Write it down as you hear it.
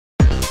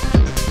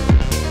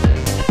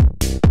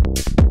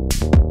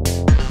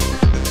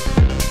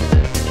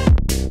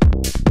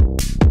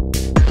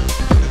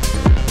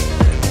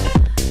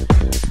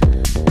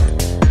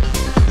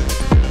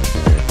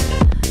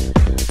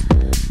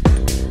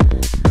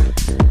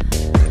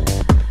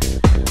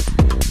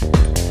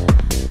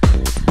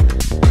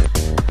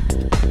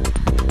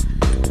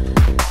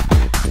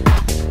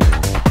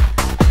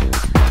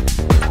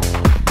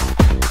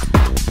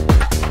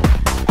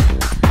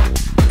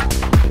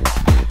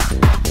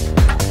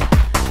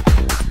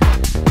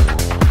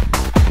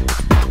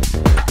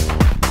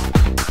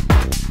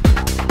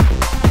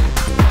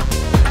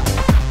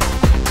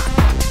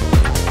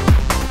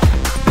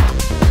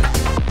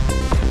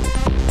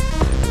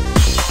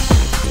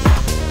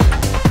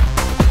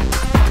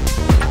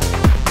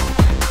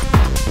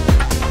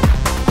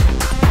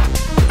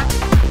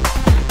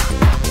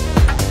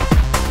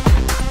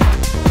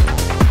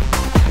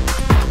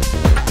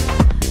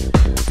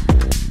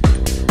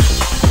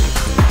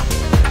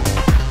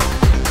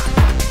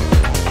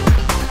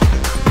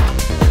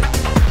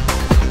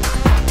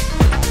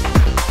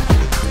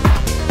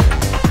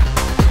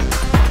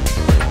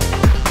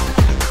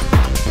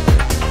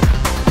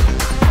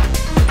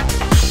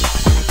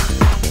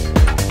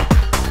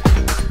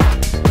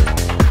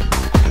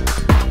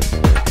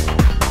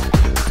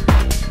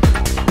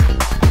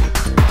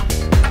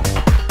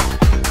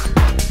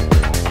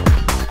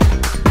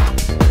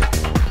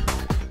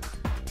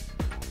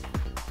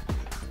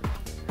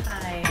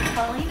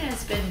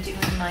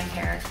my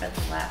hair for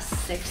the last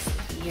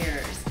 6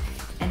 years.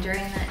 And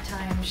during that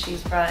time,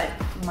 she's brought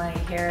my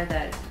hair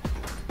that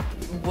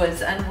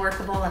was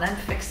unworkable and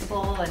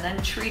unfixable and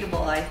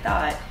untreatable, I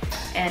thought,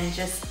 and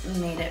just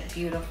made it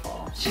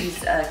beautiful.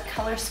 She's a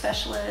color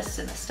specialist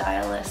and a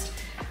stylist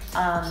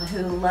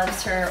who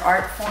loves her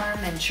art form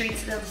and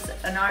treats it as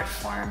an art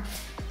form,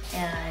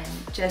 and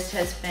just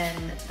has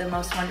been the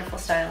most wonderful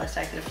stylist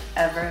I could have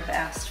ever have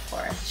asked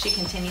for. She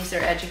continues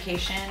her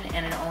education,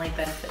 and it only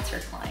benefits her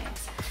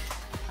clients.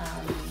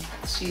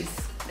 She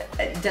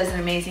does an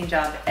amazing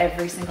job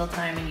every single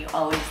time, and you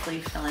always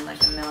leave feeling like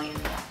 $1,000,000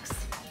 bucks.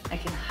 I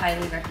can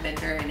highly recommend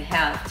her and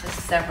have to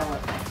several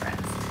of my